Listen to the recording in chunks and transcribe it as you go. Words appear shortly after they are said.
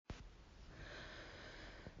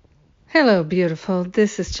Hello, beautiful.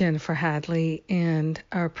 This is Jennifer Hadley, and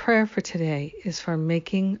our prayer for today is for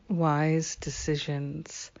making wise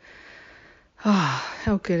decisions.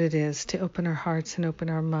 How good it is to open our hearts and open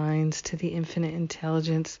our minds to the infinite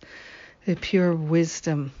intelligence, the pure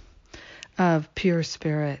wisdom of pure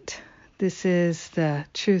spirit. This is the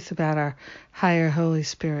truth about our higher Holy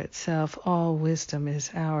Spirit self. All wisdom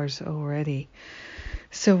is ours already.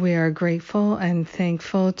 So we are grateful and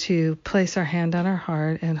thankful to place our hand on our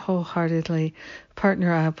heart and wholeheartedly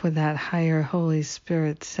partner up with that higher Holy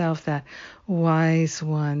Spirit self, that wise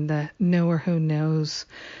one, the knower who knows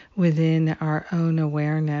within our own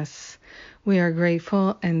awareness. We are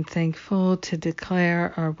grateful and thankful to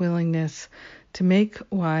declare our willingness to make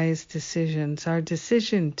wise decisions. Our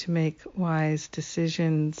decision to make wise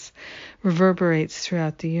decisions reverberates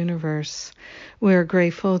throughout the universe. We are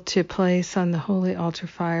grateful to place on the holy altar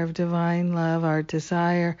fire of divine love our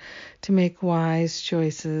desire to make wise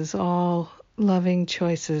choices. All loving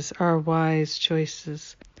choices are wise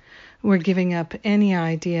choices. We're giving up any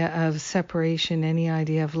idea of separation, any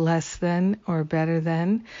idea of less than or better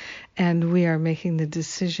than, and we are making the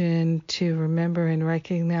decision to remember and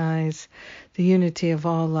recognize the unity of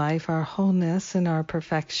all life, our wholeness and our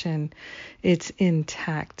perfection. It's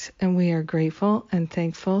intact, and we are grateful and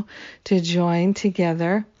thankful to join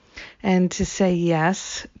together and to say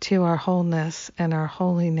yes to our wholeness and our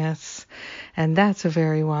holiness. And that's a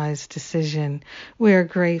very wise decision. We are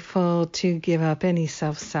grateful to give up any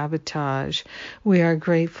self-sabotage. We are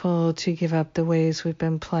grateful to give up the ways we've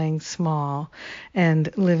been playing small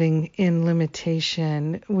and living in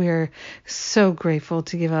limitation. We're so grateful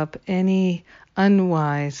to give up any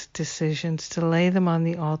unwise decisions, to lay them on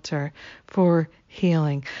the altar for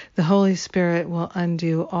healing. The Holy Spirit will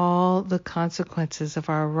undo all the consequences of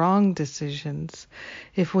our wrong decisions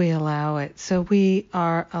if we allow it. So we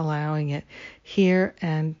are allowing it here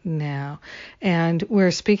and now. And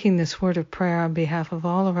we're speaking this word of prayer on behalf of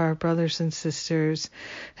all of our brothers and sisters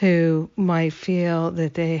who might feel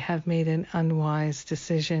that they have made an unwise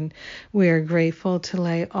decision. We are grateful to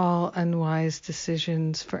lay all unwise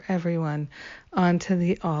decisions for everyone onto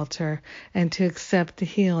the altar and to accept the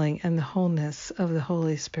healing and the wholeness of the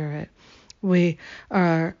Holy Spirit. We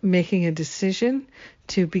are making a decision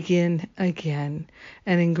to begin again.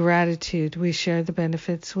 And in gratitude, we share the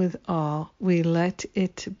benefits with all. We let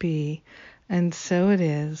it be. And so it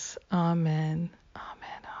is. Amen.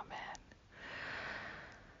 Amen. Amen.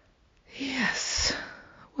 Yes.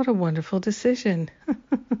 What a wonderful decision.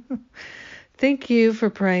 Thank you for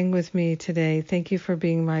praying with me today. Thank you for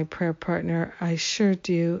being my prayer partner. I sure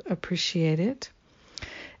do appreciate it.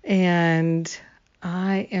 And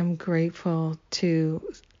I am grateful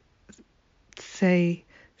to say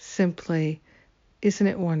simply, isn't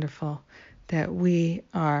it wonderful that we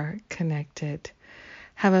are connected?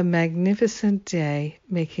 Have a magnificent day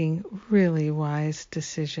making really wise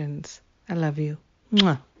decisions. I love you.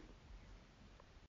 Mwah.